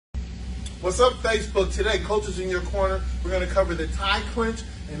What's up, Facebook? Today, Coaches in Your Corner, we're going to cover the Thai Clinch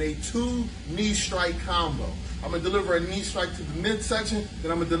and a 2 knee strike combo. I'm going to deliver a knee strike to the midsection,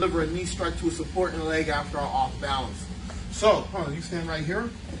 then I'm going to deliver a knee strike to a supporting leg after I'm off balance. So, you stand right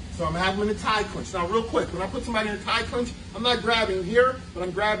here. So I'm having a Thai Clinch. Now, real quick, when I put somebody in a Thai Clinch, I'm not grabbing here, but I'm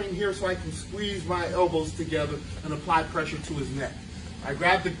grabbing here so I can squeeze my elbows together and apply pressure to his neck. I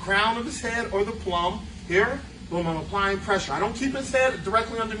grab the crown of his head or the plum here. Boom, I'm applying pressure. I don't keep his head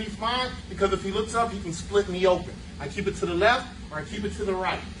directly underneath mine because if he looks up, he can split me open. I keep it to the left or I keep it to the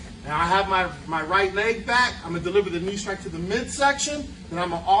right. Now I have my right leg back. I'm going to deliver the knee strike to the midsection. Then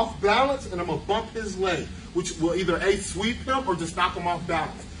I'm going to off balance and I'm going to bump his leg, which will either sweep him or just knock him off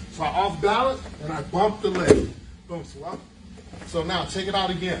balance. So I off balance and I bump the leg. Boom, swap. So now check it out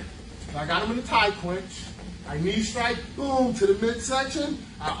again. Now I got him in the Thai Clinch. I knee strike, boom, to the midsection.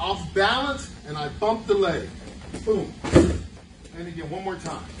 I off balance and I bump the leg. Boom. And again, one more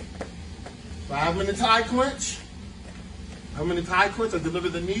time. So I have him in the Thai Clinch. I deliver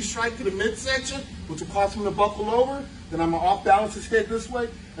the knee strike to the midsection, which will cause him to buckle over. Then I'm going to off balance his head this way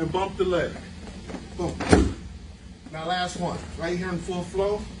and bump the leg. Boom. Now last one. Right here in full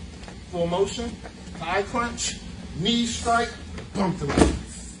flow, full motion. Thai Clinch, knee strike, bump the leg.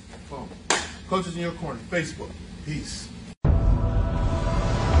 Boom. Coaches in Your Corner, Facebook. Peace.